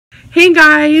Hey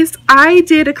guys, I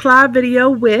did a collab video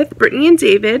with Brittany and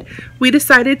David. We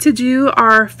decided to do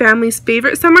our family's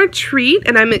favorite summer treat,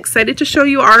 and I'm excited to show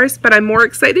you ours, but I'm more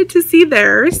excited to see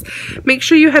theirs. Make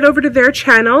sure you head over to their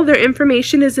channel. Their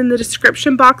information is in the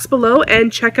description box below, and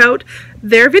check out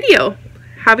their video.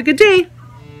 Have a good day.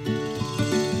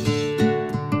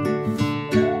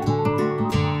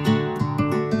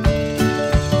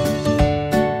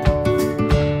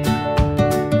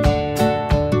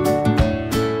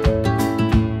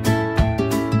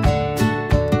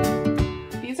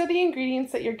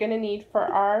 Ingredients that you're going to need for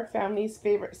our family's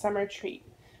favorite summer treat.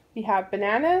 We have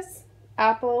bananas,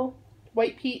 apple,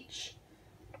 white peach,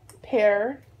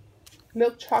 pear,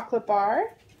 milk chocolate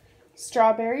bar,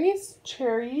 strawberries,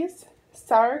 cherries,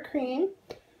 sour cream,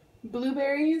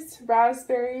 blueberries,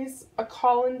 raspberries, a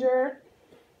colander,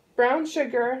 brown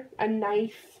sugar, a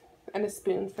knife, and a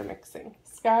spoon for mixing.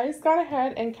 Sky's gone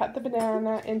ahead and cut the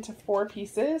banana into 4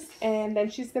 pieces, and then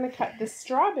she's going to cut the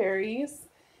strawberries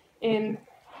in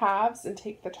halves and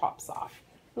take the tops off.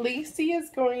 Lacey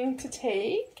is going to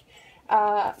take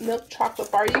milk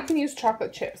chocolate bar. You can use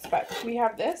chocolate chips, but we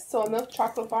have this, so a milk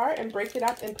chocolate bar, and break it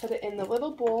up and put it in the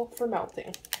little bowl for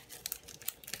melting.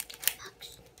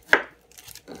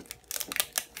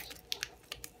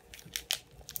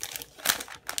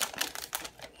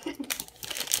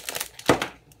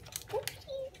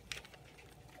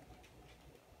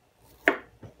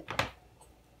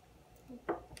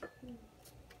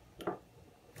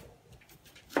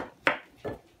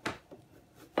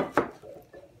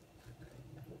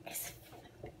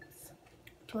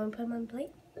 Do you want to put them on the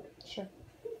plate? Sure.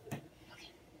 Okay.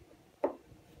 I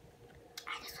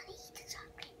just want to eat the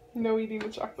chocolate. No eating the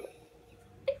chocolate.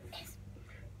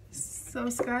 So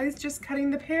Sky's just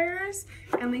cutting the pears,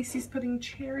 and Lacey's putting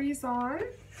cherries on,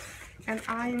 and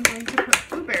I am going to put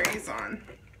blueberries on.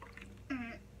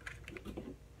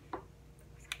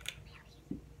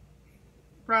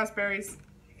 Raspberries.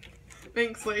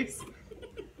 Thanks, Lace.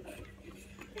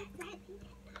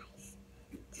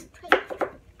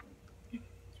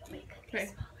 Okay.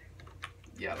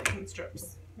 Yeah, like in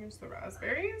strips. Here's the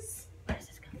raspberries. Where does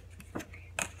this go?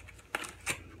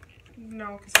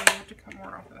 No, because I have to cut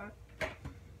more off of that.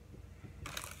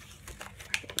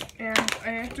 And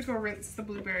I have to go rinse the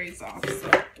blueberries off, so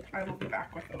I will be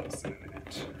back with those in a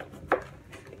minute.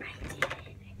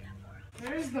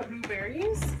 There's the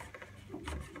blueberries.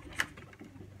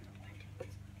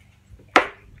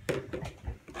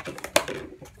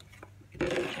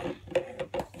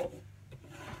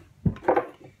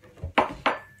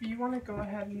 You want to go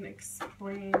ahead and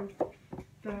explain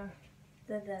that?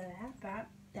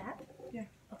 Yeah.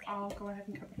 Okay. I'll go ahead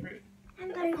and cut the fruit.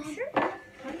 Are you sure?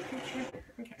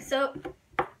 Okay. So,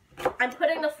 I'm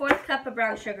putting the 4th cup of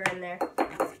brown sugar in there.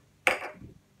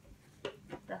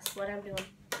 That's what I'm doing.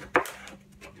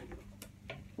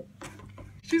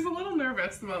 She's a little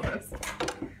nervous about this.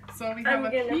 So we have a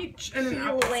peach and an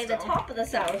apple. Peel away the top of the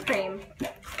sour cream.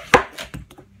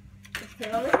 Just put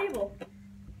it on the table.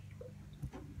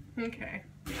 Okay.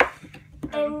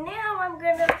 And now I'm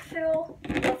gonna fill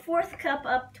the 4th cup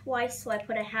up twice, so I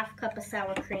put a 1/2 cup of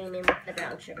sour cream in with the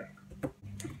brown sugar.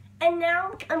 And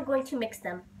now I'm going to mix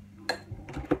them.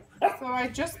 So I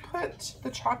just put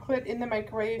the chocolate in the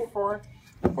microwave for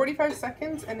 45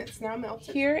 seconds, and it's now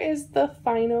melted. Here is the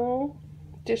final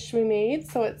dish we made.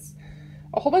 So it's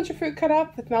a whole bunch of fruit cut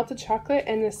up with melted chocolate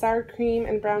and the sour cream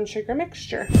and brown sugar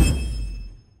mixture.